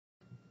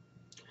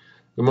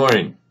Good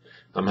morning.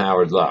 I'm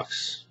Howard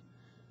Lux.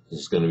 This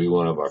is going to be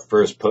one of our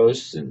first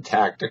posts in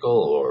tactical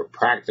or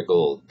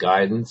practical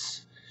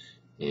guidance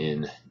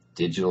in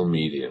digital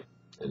media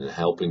and in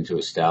helping to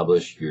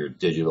establish your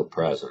digital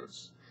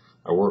presence.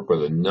 I work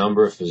with a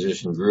number of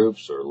physician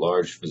groups or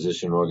large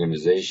physician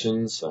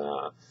organizations,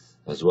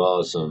 as well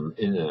as some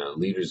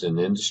leaders in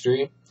the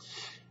industry,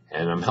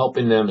 and I'm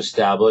helping them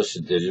establish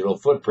a digital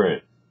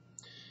footprint.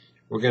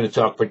 We're going to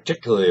talk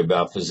particularly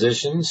about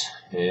physicians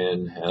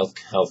and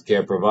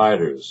healthcare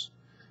providers.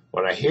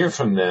 What I hear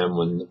from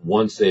them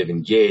once they've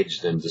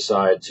engaged and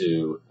decide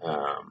to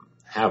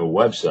have a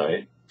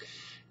website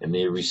and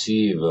they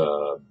receive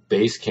a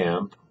base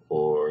camp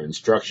or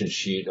instruction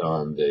sheet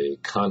on the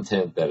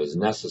content that is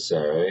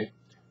necessary,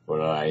 what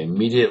I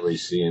immediately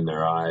see in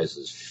their eyes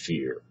is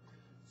fear,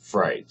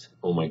 fright.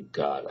 Oh my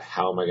God,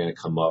 how am I going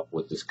to come up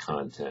with this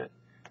content?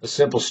 A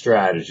simple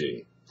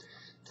strategy.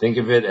 Think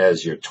of it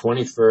as your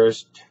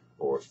 21st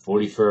or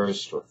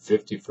 41st or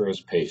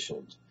 51st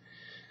patient.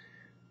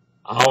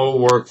 Our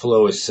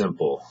workflow is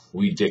simple.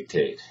 We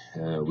dictate.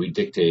 We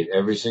dictate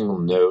every single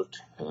note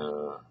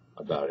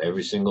about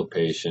every single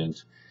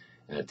patient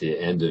at the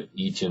end of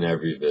each and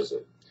every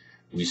visit.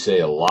 We say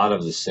a lot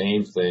of the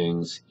same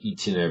things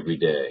each and every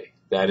day.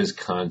 That is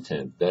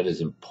content. That is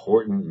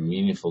important,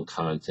 meaningful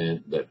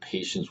content that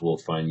patients will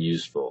find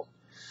useful.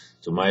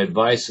 So my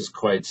advice is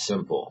quite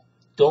simple.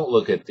 Don't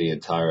look at the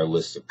entire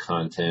list of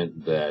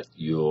content that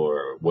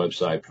your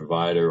website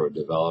provider or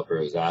developer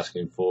is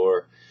asking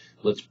for.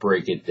 Let's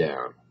break it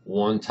down,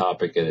 one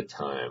topic at a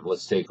time.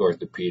 Let's take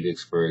orthopedics,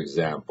 for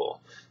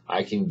example.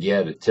 I can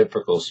get a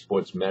typical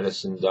sports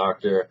medicine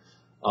doctor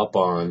up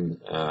on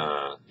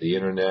the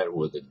internet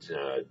with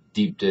a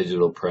deep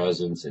digital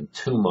presence in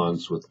 2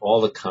 months with all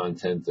the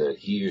content that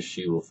he or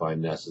she will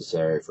find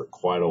necessary for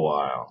quite a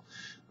while.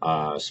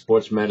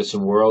 Sports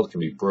medicine world can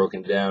be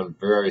broken down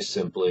very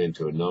simply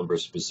into a number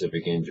of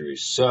specific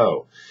injuries.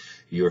 So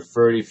your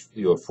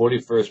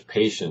 41st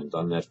patient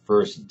on that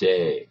first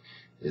day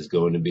is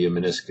going to be a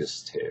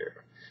meniscus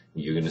tear.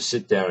 You're going to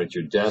sit down at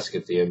your desk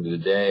at the end of the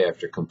day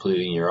after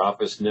completing your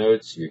office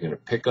notes. You're going to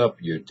pick up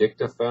your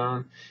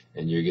dictaphone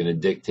and you're going to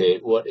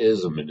dictate what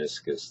is a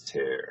meniscus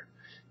tear.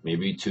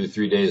 Maybe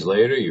 2-3 days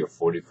later, your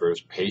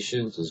 41st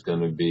patient is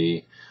going to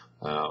be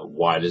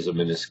why does a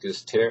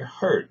meniscus tear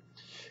hurt?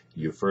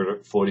 Your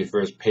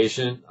 41st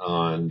patient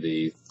on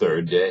the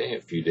third day,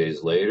 a few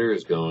days later,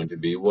 is going to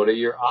be what are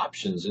your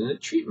options in the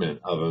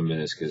treatment of a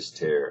meniscus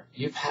tear?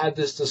 You've had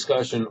this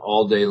discussion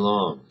all day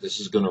long.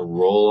 This is going to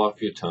roll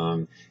off your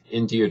tongue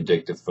into your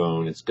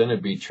dictaphone. It's going to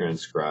be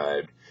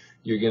transcribed.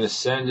 You're going to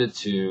send it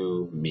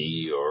to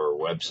me or a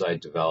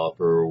website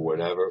developer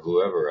or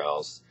whoever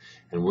else,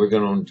 and we're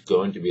going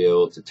to be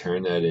able to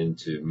turn that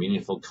into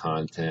meaningful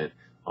content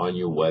on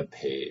your web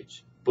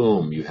page.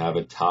 Boom, you have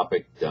a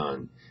topic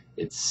done.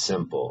 It's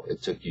simple.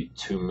 It took you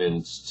 2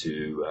 minutes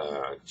to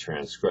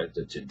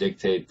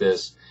dictate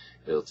this.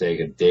 It'll take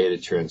a day to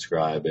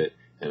transcribe it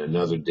and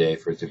another day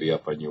for it to be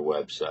up on your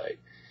website.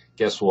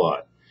 Guess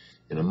what?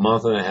 In a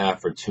month and a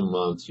half or 2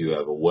 months, you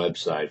have a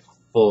website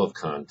full of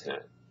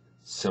content.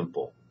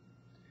 Simple.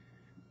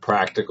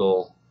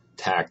 Practical,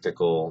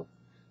 tactical,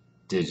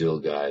 digital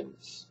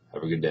guidance.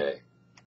 Have a good day.